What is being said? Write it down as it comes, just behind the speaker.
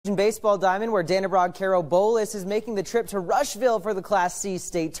Baseball diamond, where Dannebrog Caro Bolis is making the trip to Rushville for the Class C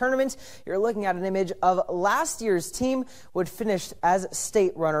state tournament. You're looking at an image of last year's team, which finished as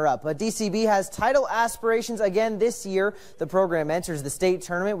state runner-up. But DCB has title aspirations again this year. The program enters the state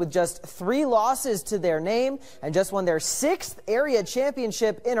tournament with just 3 losses to their name and just won their 6th area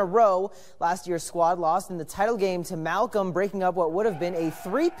championship in a row. Last year's squad lost in the title game to Malcolm, breaking up what would have been a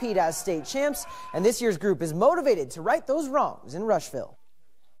three-peat as state champs. And this year's group is motivated to right those wrongs in Rushville.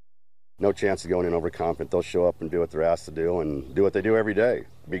 No chance of going in overconfident. They'll show up and do what they're asked to do and do what they do every day.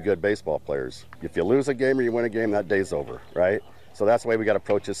 Be good baseball players. If you lose a game or you win a game, that day's over, right? So that's the way we got to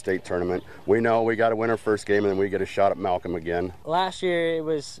approach this state tournament. We know we got to win our first game and then we get a shot at Malcolm again. Last year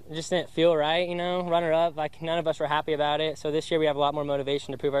just didn't feel right, runner up. None of us were happy about it. So this year we have a lot more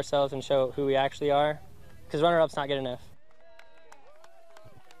motivation to prove ourselves and show who we actually are, because runner up's not good enough.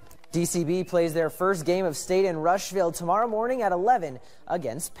 DCB plays their first game of state in Rushville tomorrow morning at 11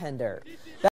 against Pender.